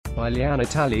by Liana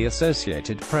Talley,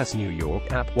 Associated Press, New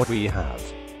York. What we have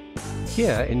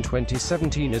here in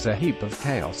 2017 is a heap of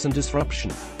chaos and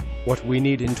disruption. What we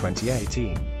need in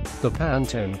 2018. The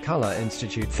Pantone Color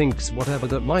Institute thinks whatever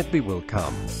that might be will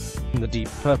come. In the deep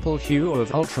purple hue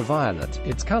of ultraviolet,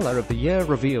 its color of the year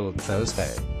revealed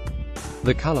Thursday.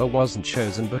 The color wasn't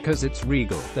chosen because it's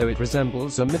regal, though it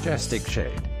resembles a majestic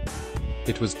shade.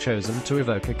 It was chosen to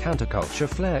evoke a counterculture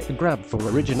flair, a grab for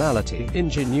originality,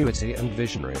 ingenuity and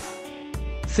visionary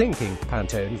thinking,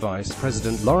 Pantone Vice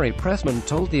President Lori Pressman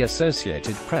told the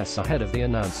Associated Press ahead of the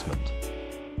announcement.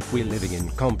 "We're living in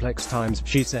complex times,"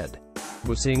 she said.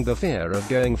 "We're seeing the fear of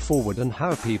going forward and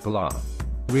how people are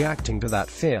reacting to that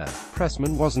fear."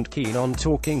 Pressman wasn't keen on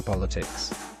talking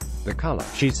politics. The color,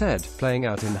 she said, playing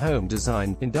out in home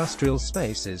design, industrial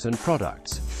spaces and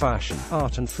products, fashion,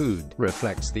 art and food,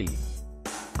 reflects the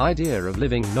idea of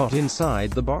living not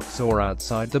inside the box or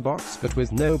outside the box, but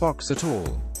with no box at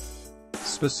all.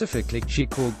 Specifically, she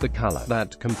called the color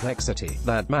that complexity,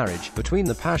 that marriage between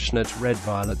the passionate red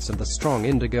violets and the strong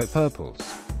indigo purples.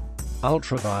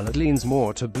 Ultraviolet leans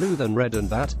more to blue than red, and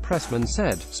that, Pressman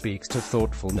said, speaks to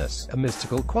thoughtfulness, a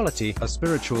mystical quality, a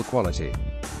spiritual quality.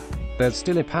 There's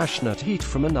still a passionate heat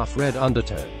from enough red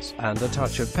undertones, and a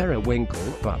touch of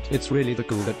periwinkle, but it's really the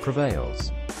cool that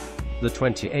prevails. The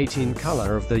 2018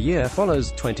 color of the year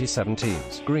follows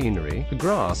 2017's greenery, a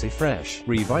grassy, fresh,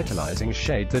 revitalizing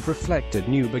shade that reflected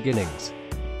new beginnings.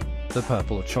 The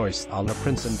purple choice, Allah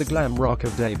Prince and the glam rock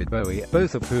of David Bowie,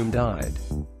 both of whom died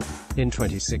in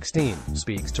 2016,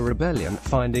 speaks to rebellion,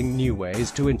 finding new ways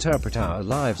to interpret our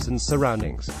lives and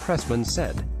surroundings, Pressman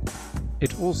said.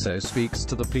 It also speaks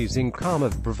to the pleasing calm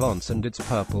of Provence and its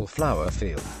purple flower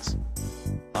fields.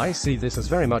 "I see this as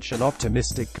very much an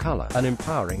optimistic color, an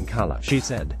empowering color," she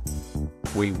said.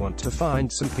 "We want to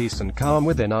find some peace and calm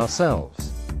within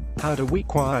ourselves. How do we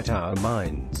quiet our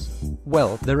minds?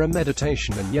 Well, there are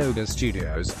meditation and yoga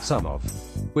studios, some of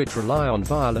which rely on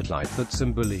violet light that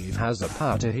some believe has the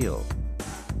power to heal.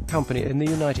 Company in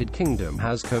the United Kingdom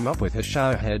has come up with a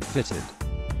showerhead fitted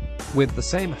with the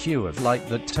same hue of light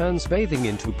that turns bathing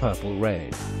into purple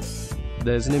rain.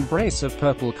 There's an embrace of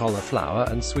purple cauliflower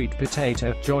and sweet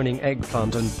potato, joining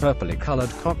eggplant and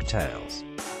purpley-colored cocktails.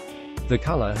 The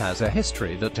color has a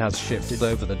history that has shifted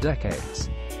over the decades.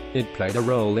 It played a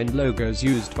role in logos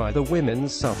used by the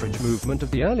women's suffrage movement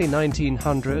of the early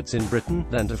 1900s in Britain,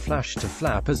 then to flash to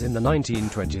flappers in the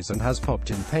 1920s, and has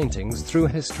popped in paintings through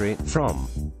history, from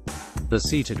the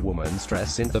seated woman's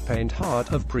dress in the paint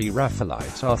heart of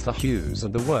pre-Raphaelite Arthur Hughes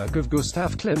and the work of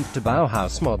Gustav Klimt to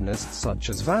Bauhaus modernists such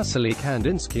as Vasily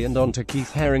Kandinsky, and on to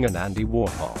Keith Haring and Andy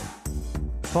Warhol.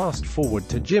 Fast forward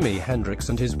to Jimi Hendrix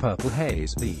and his Purple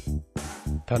Haze, the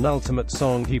penultimate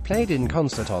song he played in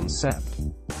concert on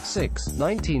Sept. 6,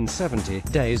 1970,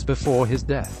 days before his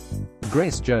death.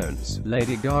 Grace Jones,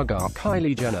 Lady Gaga,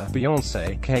 Kylie Jenner,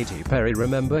 Beyoncé, Katy Perry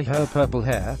remember her purple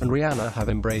hair, and Rihanna have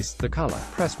embraced the color,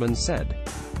 Pressman said.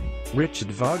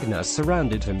 Richard Wagner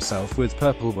surrounded himself with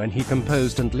purple when he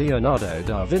composed, and Leonardo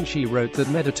da Vinci wrote that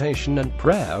meditation and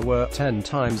prayer were 10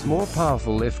 times more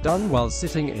powerful if done while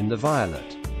sitting in the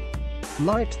violet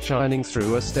light shining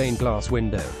through a stained glass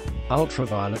window.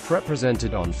 Ultraviolet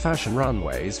represented on fashion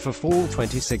runways for fall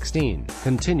 2016,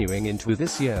 continuing into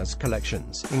this year's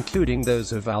collections, including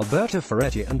those of Alberto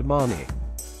Ferretti and Marni.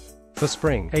 For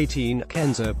spring 18,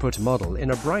 Kenzo put model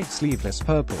in a bright sleeveless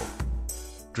purple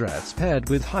dress paired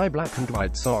with high black and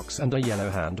white socks and a yellow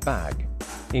handbag.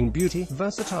 In beauty,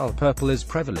 versatile purple is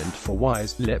prevalent for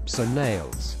eyes, lips and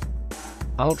nails.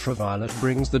 Ultraviolet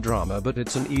brings the drama, but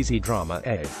it's an easy drama,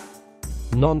 a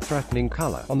non-threatening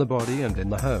color on the body and in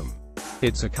the home.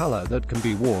 It's a color that can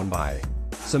be worn by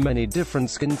so many different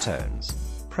skin tones,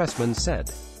 Pressman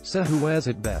said. So who wears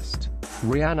it best?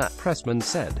 Rihanna, Pressman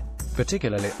said.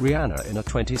 Particularly, Rihanna in a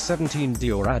 2017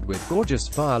 Dior ad with gorgeous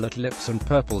violet lips and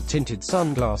purple-tinted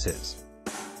sunglasses.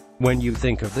 When you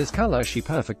think of this color, she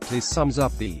perfectly sums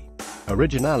up the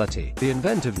originality, the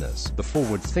inventiveness, the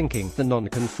forward-thinking, the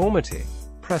non-conformity,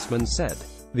 Pressman said.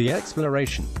 The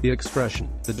exploration, the expression,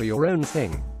 the do-your-own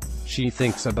thing. She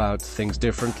thinks about things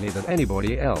differently than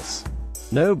anybody else.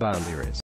 No boundaries.